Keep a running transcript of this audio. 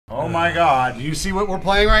Oh my God! Do you see what we're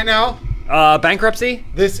playing right now? Bankruptcy?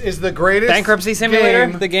 This is the greatest Bankruptcy Simulator,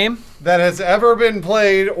 the game that has ever been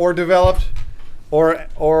played or developed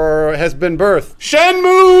or has been birthed. Shenmue!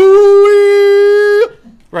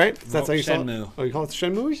 Right? That's how you call it? Shenmue. Oh, you call it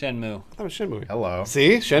Shenmue? Shenmue. I thought it was Shenmue. Hello.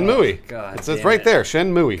 See? Shenmue. God It says damn right it. there,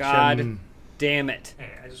 Shenmue. God damn it.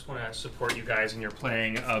 Hey, I just want to support you guys in your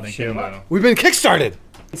playing of Shenmue. We've been kickstarted.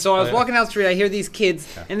 So I was walking down the street, I hear these kids,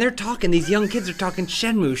 and they're talking, these young kids are talking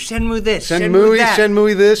Shenmue, Shenmue this, Shenmue, that.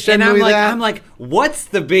 Shenmue this, Shenmue and that. I'm like, what's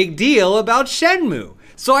the big deal about Shenmue?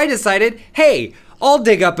 So I decided, hey, I'll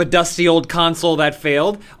dig up a dusty old console that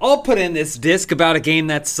failed, I'll put in this disc about a game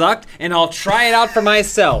that sucked, and I'll try it out for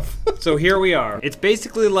myself. So here we are. It's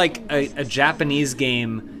basically like a Japanese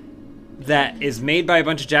game that is made by a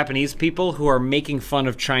bunch of Japanese people who are making fun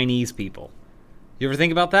of Chinese people. You ever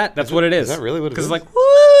think about that? That's what it is. Is that really what it is? Because like,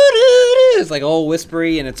 it's like all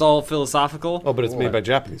whispery and it's all philosophical. Oh, but it's made by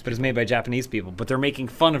Japanese But it's made by Japanese people. But they're making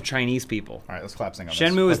fun of Chinese people. All right, let's clap sing on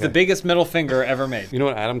Shenmue is the biggest middle finger ever made. You know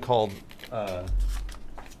what Adam called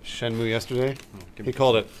Shenmue yesterday? He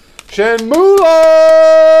called it Shenmue!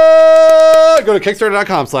 Go to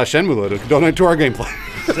Kickstarter.com/Shenmue to donate to our gameplay.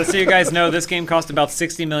 Just so you guys know, this game cost about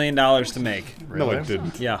 $60 million to make. No, it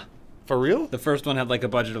didn't. Yeah. For real? The first one had like a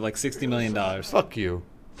budget of like $60 million. Fuck you.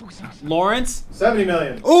 Lawrence? 70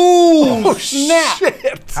 million. Ooh, Oh, snap!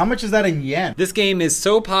 shit. How much is that in yen? This game is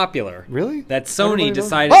so popular Really? that Sony Everybody knows?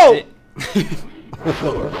 decided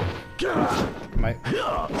Oh!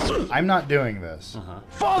 I'm not doing this.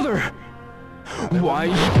 Father! Why?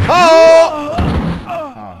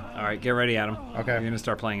 Oh! All right, get ready, Adam. Okay. You're gonna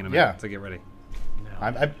start playing in a minute, Yeah. so get ready.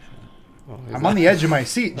 I'm on the edge of my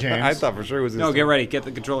seat, James. I thought for sure it was. No, get ready. Get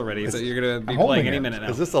the controller ready. So you're gonna be I'm holding playing any it. minute now.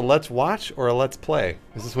 Is this a let's watch or a let's play?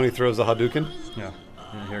 Is this when he throws the Hadouken? Yeah.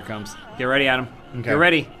 Yeah, here it comes. Get ready, Adam. Okay. Get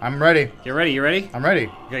ready. I'm ready. Get ready. You ready? I'm ready.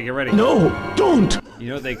 Okay, get ready. No, don't! You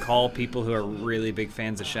know what they call people who are really big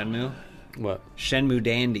fans of Shenmue? What? Shenmue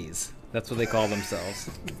dandies. That's what they call themselves.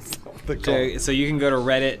 They call it. So you can go to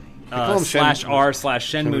Reddit call them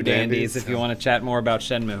 /r/Shenmue dandies dandies. if you want to chat more about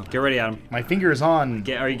Shenmue. Get ready, Adam. My finger is on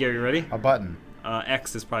Are you ready? a button.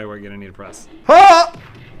 X is probably where you're gonna need to press. Ah!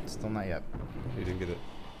 Still not yet. You didn't get it.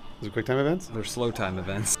 Is it quick time events? They're slow time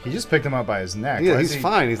events. He just picked him up by his neck. Yeah, Why is he's he-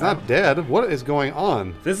 fine. He's not dead. What is going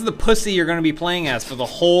on? This is the pussy you're gonna be playing as for the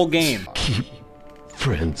whole game. Keep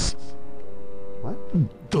friends. What?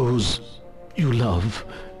 Those you love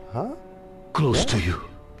Huh? close to you.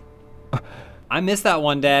 I missed that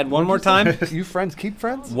one, Dad. One more time. You friends keep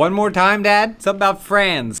friends? One more time, Dad. Something about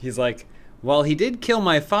friends. He's like, while he did kill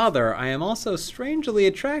my father, I am also strangely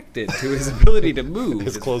attracted to his ability to move.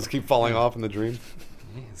 His clothes keep falling off in the dream.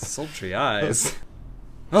 His sultry eyes.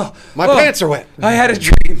 Oh, My pants are wet. I had a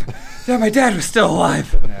dream that my dad was still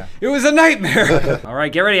alive. Yeah. It was a nightmare. All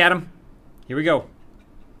right, get ready, Adam. Here we go.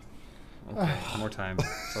 Okay, one more time.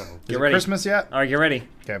 So, Is get it ready. Christmas yet? All right, get ready.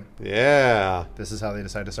 Okay. Yeah. This is how they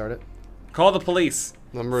decide to start it. Call the police.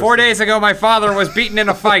 Number 4 days ago, my father was beaten in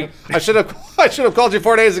a fight. I should have called you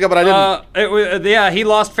 4 days ago, but I didn't. It was, yeah, he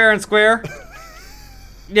lost fair and square.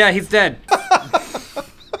 Yeah, he's dead.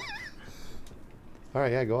 All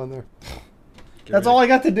right, yeah, go on there. That's all I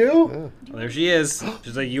got to do? Well, there she is.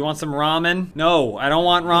 She's like, you want some ramen? No, I don't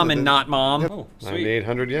want ramen, not mom. Oh, sweet.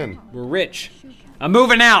 9,800 yen. We're rich. I'm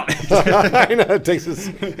moving out. I know, it takes his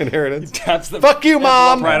inheritance. Taps the Fuck you,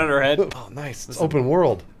 Mom! right on her head. Oh, nice. It's open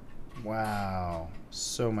world. Wow.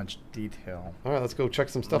 So much detail. All right, let's go check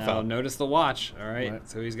some stuff Now out. notice the watch. All right, Right.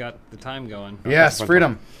 so he's got the time going. Yes,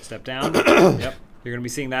 freedom. Step down. Yep, you're gonna be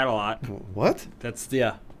seeing that a lot. What? That's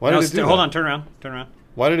yeah. Why No, did it do hold that? on, turn around, turn around.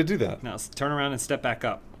 Why did it do that? Now turn around and step back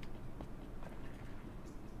up.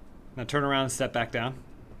 Now turn around and step back down.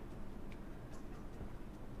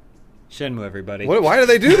 Shenmue, everybody. Why do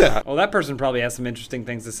they do that? Well, that person probably has some interesting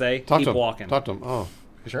things to say. Talk Keep to him. walking. Talk to him. Oh.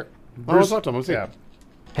 Sure. Oh, let's talk to him. Let's see. Yeah.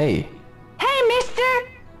 Hey, Hey, mister!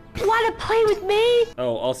 Wanna play with me?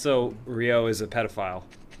 Oh, also, Rio is a pedophile.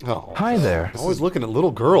 Oh. hi there. Always looking at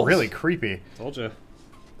little girls. Really creepy. Told you.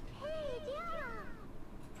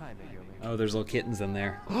 Oh, there's little kittens in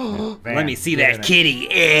there. Let me see that kitty.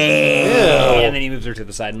 And then he moves her to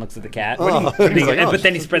the side and looks at the cat. But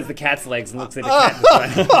then he spreads the cat's legs and looks at the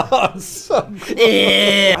cat. So cool.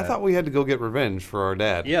 I thought we had to go get revenge for our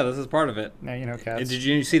dad. Yeah, this is part of it. Now you know cats. Did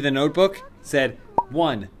you see the notebook? It said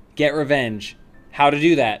 1, get revenge. How to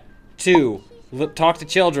do that. 2, talk to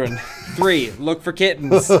children. 3, look for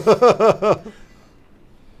kittens. Is that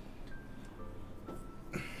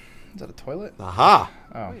a toilet? Aha.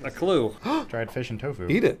 Oh, A clue. dried fish and tofu.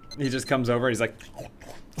 Eat it. He just comes over. He's like,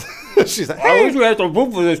 She's like, "Why hey, would you have to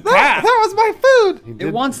poop for this that cat?" was my food. He It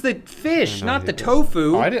did- wants the fish, I know not he the did.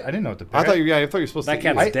 tofu. Oh, I didn't know what to pick. I thought you were supposed That to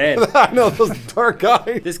eat cat's it. dead. I know, those dark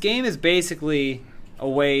guys. This game is basically a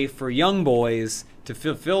way for young boys to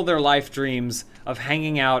fulfill their life dreams of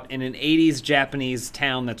hanging out in an 80s Japanese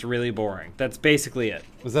town that's really boring. That's basically it.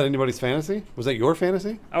 Was that anybody's fantasy? Was that your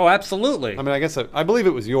fantasy? Oh, absolutely. I mean, I guess I believe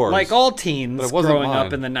it was yours. Like all But teens it wasn't growing up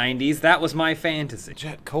mine. in the 90s, that was my fantasy.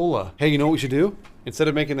 Jet Cola. Hey, you know what we should do? Instead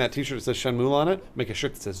of making that t-shirt that says Shenmue on it, make a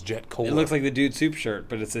shirt that says Jet Cola. It looks like the Dude Soup shirt,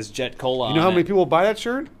 but it says Jet Cola You know on how it. many people buy that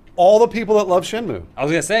shirt? All the people that love Shenmue. I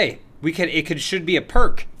was gonna say, should be a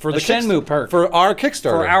perk. For the Shenmue perk. For our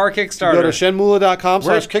Kickstarter. For our Kickstarter. You go to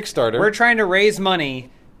shenmue.com/Kickstarter. We're trying to raise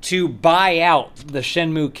money to buy out the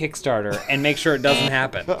Shenmue Kickstarter and make sure it doesn't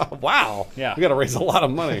happen. Wow. Yeah. We got to raise a lot of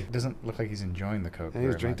money. It doesn't look like he's enjoying the Coke And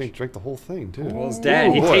he's very much. drink the whole thing, too. Well, his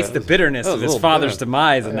dad, he Ooh, boy, tastes the bitterness that of was a his little father's bitter.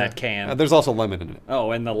 demise in that can. There's also lemon in it. Oh,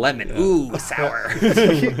 and the lemon. Ooh, sour.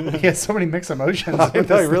 He has so many mixed emotions. I with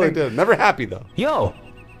know, he this really thing. did. Never happy, though. Yo,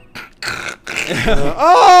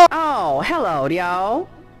 Oh, hello, yo.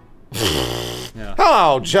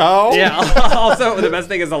 Hello, Joe. Yeah, also, the best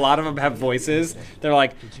thing is a lot of them have voices. They're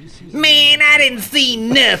like, man, I didn't see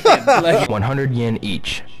nothing. Like, 100 yen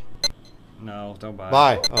each. no, don't buy it.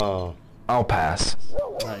 Bye. Oh. I'll pass.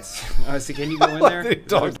 Nice. So can you go in there?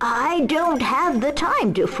 I don't have the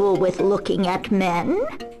time to fool with looking at men.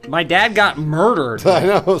 My dad got murdered. I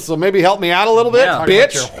know, so maybe help me out a little bit, Yeah. Talk about your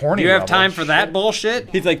bitch. horny Do you have level. time for that bullshit?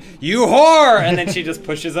 He's like, you whore! And then she just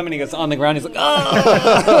pushes him and he goes on the ground. He's like,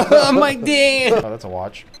 oh, my dad. Oh, that's a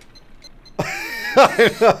watch.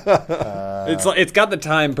 It's got the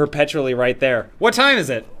time perpetually right there. What time is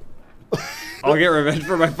it? I'll get revenge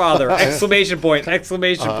for my father! Exclamation point!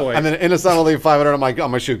 Exclamation point! And then Innocent will leave 500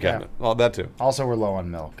 on my shoe cabinet. Well, that too. Also, we're low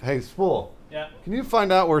on milk. Hey, Spool. Yeah. Can you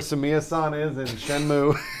find out where Samiya-san is in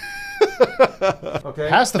Shenmue? Okay.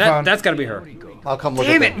 Pass the phone. That's gotta be her. I'll come look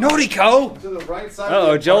Damn at it, Noriko! To the right side. Uh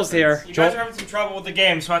oh, Joel's here. You guys are having some trouble with the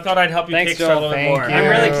game, so I thought I'd help you Thanks, kickstart Joel. a little bit Thank more. you. I'm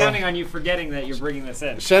really Yeah. counting on you forgetting that you're bringing this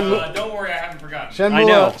in. Shenmue. Don't worry, I haven't forgotten.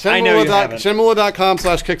 Shenmue. I know you haven't.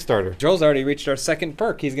 Shenmue.com/Kickstarter. Joel's already reached our second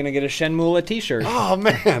perk. He's gonna get a Shenmue t-shirt. Oh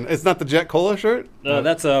man, it's not the Jet Cola shirt.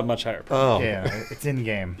 That's a much higher perk. Oh. Yeah, it's in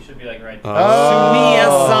game. Should be like right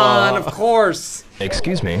Mia-san, of course.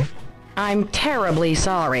 Excuse me. I'm terribly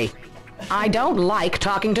sorry. I don't like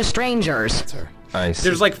talking to strangers. That's her. I see.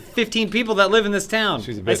 There's like 15 people that live in this town.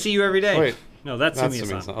 She's a I bitch. see you every day. Wait. No, that's That's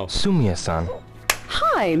Sumi-san. Samiya-san. Oh. Sumiya-san.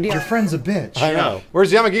 Hi, dear. Your friend's a bitch. I know.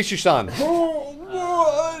 Where's Yamagishi-san? Oh,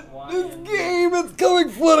 what? This game is coming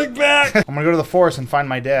flooding back. I'm gonna go to the forest and find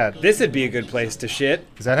my dad. This would be a good place to shit.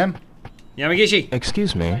 Is that him? Yamagishi.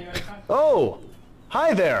 Excuse me. Oh,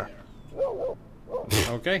 hi there.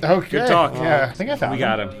 Okay. Okay. Good talk. Yeah, I think I found We him.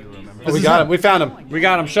 got him. We got him. We found him. We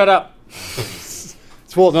got him. Shut up.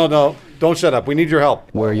 Spool, no, don't shut up. We need your help.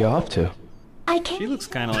 Where are you off to? I She can't. looks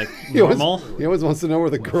kind of like He always, normal. he always wants to know where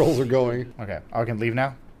the girls are going. Okay, I can leave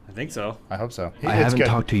now. I think so. I hope so. I haven't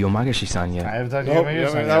talked to Yamagishi-san I yet. haven't talked to Nope,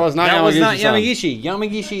 him. that was not That was not Yamagishi-san. Yamagishi.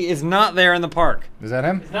 Yamagishi is not there in the park. Is that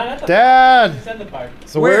him? Not at the Dad. Bruce said the park.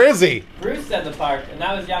 So where is he? Bruce said the park, and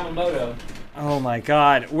that was Yamamoto. Oh my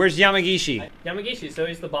God. Where's Yamagishi? Yamagishi, so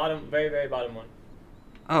he's the bottom, very, very bottom one.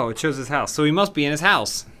 Oh, it shows his house. So he must be in his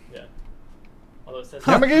house. Yeah. Although it says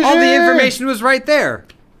Yamagishi! All the information was right there.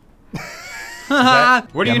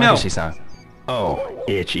 What do you know? Yamagishi-san. Oh,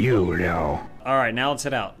 it's you now. All right, now let's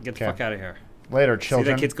head out. Get the Okay. fuck out of here. Later, See,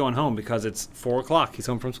 children. that kid's going home because it's 4 o'clock. He's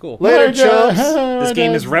home from school. Later, chumps. This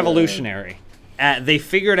game is revolutionary. They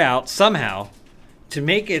figured out somehow to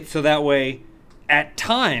make it so that way, at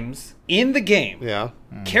times in the game, Yeah,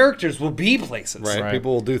 characters will be places. right. Right.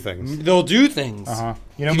 People will do things. They'll do things. Uh-huh.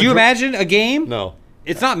 Can you imagine a game? No,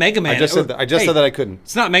 It's not Mega Man. I just said that. I just Hey, said that I couldn't.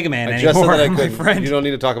 It's not Mega Man I anymore, just said that I my couldn't. friend. You don't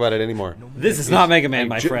need to talk about it anymore. This is not Mega Man,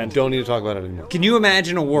 my You friend. don't need to talk about it anymore. Can you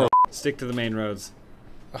imagine a world? Stick to the main roads.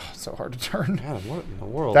 It's so hard to turn. God, what in the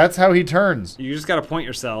world? That's how he turns. You just gotta point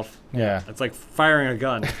yourself. Yeah. It's like firing a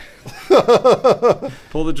gun.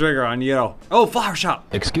 Pull the trigger on you. Oh, flower shop.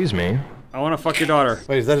 Excuse me. I want to fuck your daughter.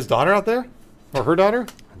 Wait, is that his daughter out there, or her daughter?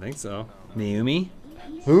 I think so. Mayumi.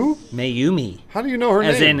 Who? Mayumi. How do you know her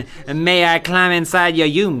As name? in, may I climb inside your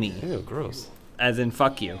Yumi? Ew, gross. As in,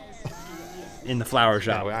 fuck you. In the flower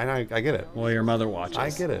shop. Yeah, I get it. While your mother watches.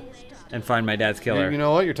 I get it. And find my dad's killer. You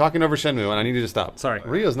know what? You're talking over Shenmue, and I need you to stop. Sorry.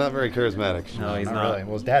 Rio's not very charismatic. No, he's Not not. really.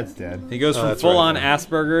 Well, his dad's dead. He goes from that's full-on right.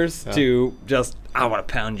 Asperger's to just, I want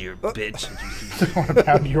to pound you, bitch. I want to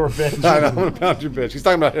pound your bitch. I know, I'm gonna pound your bitch. He's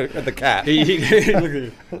talking about the cat. Look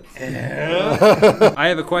at you. I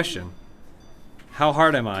have a question. How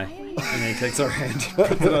hard am I? And then he takes our hand,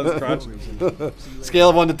 puts it on his crotch. Scale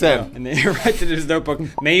of 1 to 10. And then he writes in his notebook,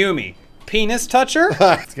 Mayumi, penis toucher?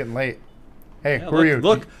 It's getting late. Hey, who are you?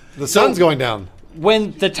 Look, The sun's going down.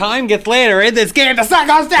 when the time gets later in this game, the sun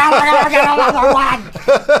goes down.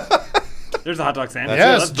 There's a hot dog stand.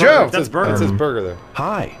 Yes, That's Joe. That's burger. It says burger there.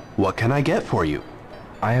 Hi, what can I get for you?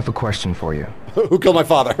 I have a question for you. Who killed my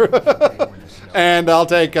father? And I'll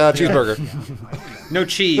take cheeseburger. No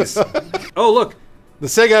cheese. Oh, look. The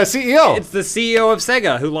Sega CEO. It's the CEO of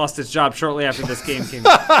Sega who lost his job shortly after this game came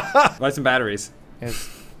out. Buy some batteries.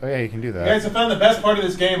 Oh yeah, you can do You that. guys have found the best part of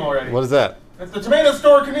this game already. What is that? It's the Tomato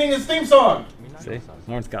Store Convenience theme song. See?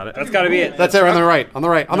 Lawrence got it. That's got to be it. That's it, on the right. On the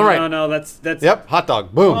right. On the right. No, that's. Yep, hot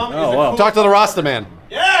dog. Boom. Oh, wow. Talk to the Rasta man.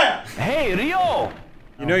 Yeah! Hey, Rio!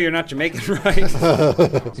 You know you're not Jamaican, right?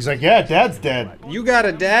 He's like, yeah, Dad's dead. You got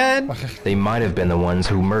a dad? They might have been the ones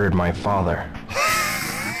who murdered my father.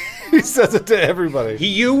 He says it to everybody.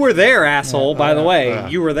 You were there, asshole, by the way.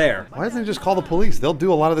 You were there. Why doesn't he just call the police? They'll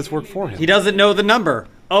do a lot of this work for him. He doesn't know the number.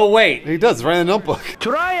 Oh, wait. He does. It's right in the notebook.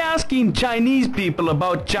 Try asking Chinese people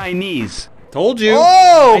about Chinese. Told you.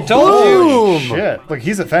 Oh! I told you. Boom! Shit. Look,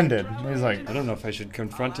 he's offended. He's like, I don't know if I should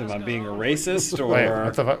confront him on being a racist or. wait,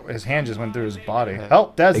 what the fuck? His hand just went through his body.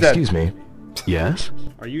 Oh, Dad's dead. Excuse me. Yes?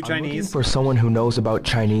 Are you Looking Chinese? for someone who knows about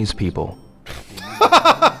Chinese people.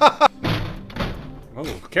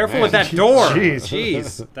 Oh, careful with that door. Jeez.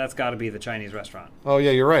 Jeez. That's got to be the Chinese restaurant. Oh,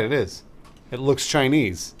 yeah, you're right. It is. It looks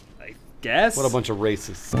Chinese. I guess. What a bunch of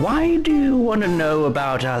racists. Why do you want to know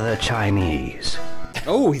about other Chinese?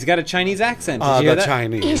 Oh, he's got a Chinese accent. Did you hear The that?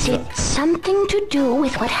 Chinese. Is it something to do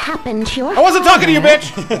with what happened to your I wasn't talking to you,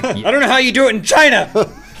 bitch! I don't know how you do it in China.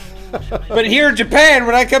 But here in Japan,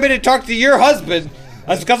 when I come in and talk to your husband,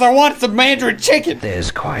 that's because I want some Mandarin chicken.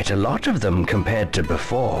 There's quite a lot of them compared to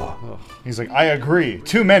before. He's like, I agree.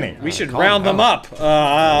 Too many. We should round them up.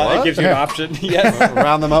 It gives you an option. Yes.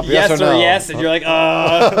 Round them up, Yes yes or no? yes, and you're like,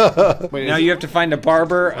 Wait, Now is you have to find a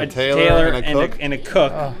barber, a tailor, and a cook? and a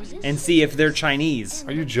cook, and see if they're Chinese.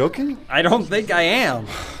 Are you joking? I don't think I am.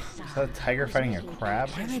 Is that a tiger fighting a crab?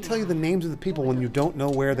 Why did I tell you the names of the people when you don't know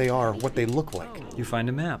where they are, what they look like? You find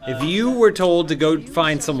a map. If you were told to go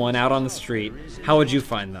find someone out on the street, how would you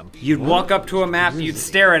find them? You'd walk up to a map, you'd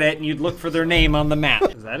stare at it, and you'd look for their name on the map.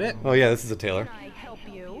 Is that it? Oh, yeah, this is a tailor.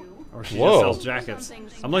 Or she Whoa. just sells jackets.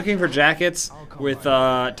 I'm looking for jackets with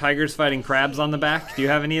tigers fighting crabs on the back. Do you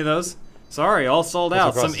have any of those? Sorry, all sold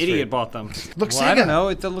out. across Some the street. idiot bought them. Look, Well, I Sega. don't know.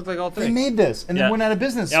 It looked like all three. They made this and Yeah. then went out of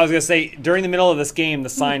business. Yeah, I was gonna say during the middle of this game, the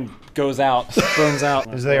sign goes out, burns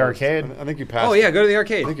out. Is the arcade? I think you passed. Oh yeah, go to the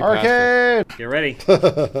arcade. I think you passed Arcade! Get ready.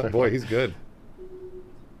 it. Boy, he's good.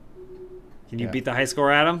 Can you beat the high score,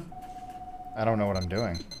 Adam? I don't know what I'm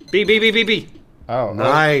doing. B. Oh,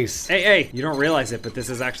 Nice. Hey, you don't realize it, but this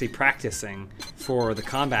is actually practicing for the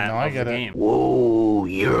combat No, I of the get it. game. Whoa,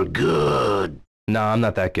 you're good. Nah, I'm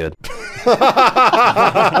not that good.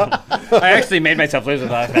 I actually made myself lose with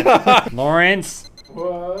that. Lawrence.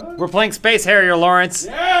 What? We're playing Space Harrier, Lawrence.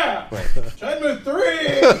 Yeah! Shenmue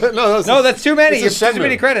 3! No, that's too many. You This is have too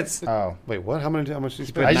many Shenmue. credits. Oh. Wait, what? How much did you I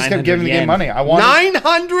spend? just kept 900 giving the game yen. money. I wanted.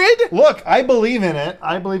 900? Look, I believe in it.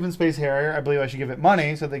 I believe in Space Harrier. I believe I should give it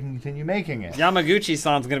money so they can continue making it.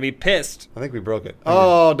 Yamaguchi-san's gonna be pissed. I think we broke it.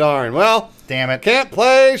 Oh, darn. Well, Damn it. can't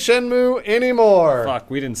play Shenmue anymore. Fuck,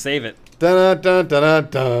 we didn't save it.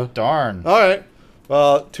 Dun-dun-dun-dun-dun. Darn. All right.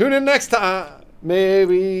 Well, tune in next time.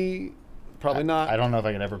 Maybe. Probably not. I don't know if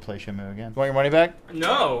I could ever play Shenmue again. Want your money back?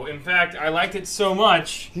 No, in fact, I liked it so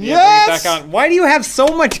much. Yes! Bring it back on. Why do you have so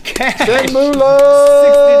much cash? Shenmue.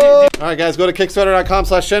 All right, guys, go to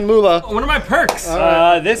Kickstarter.com/Shenmue. One of my perks.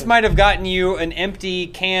 This might have gotten you an empty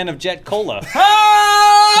can of Jet Cola.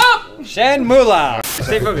 Help! Shenmue.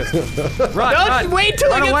 Stay focused. Run. Wait till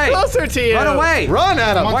Run it away. gets closer to you. Run away. Run,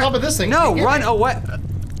 Adam. I'm on top of this thing. No, run away.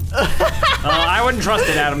 I wouldn't trust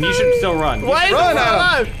it, Adam. You should still run. Why is Run, it Adam.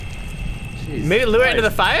 alive? Maybe lure it into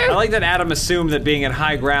the fire? I like that Adam assumed that being at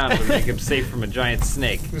high ground would make him safe from a giant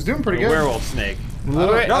snake. He was doing pretty A good. werewolf snake. I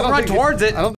don't Don't run think towards it. I don't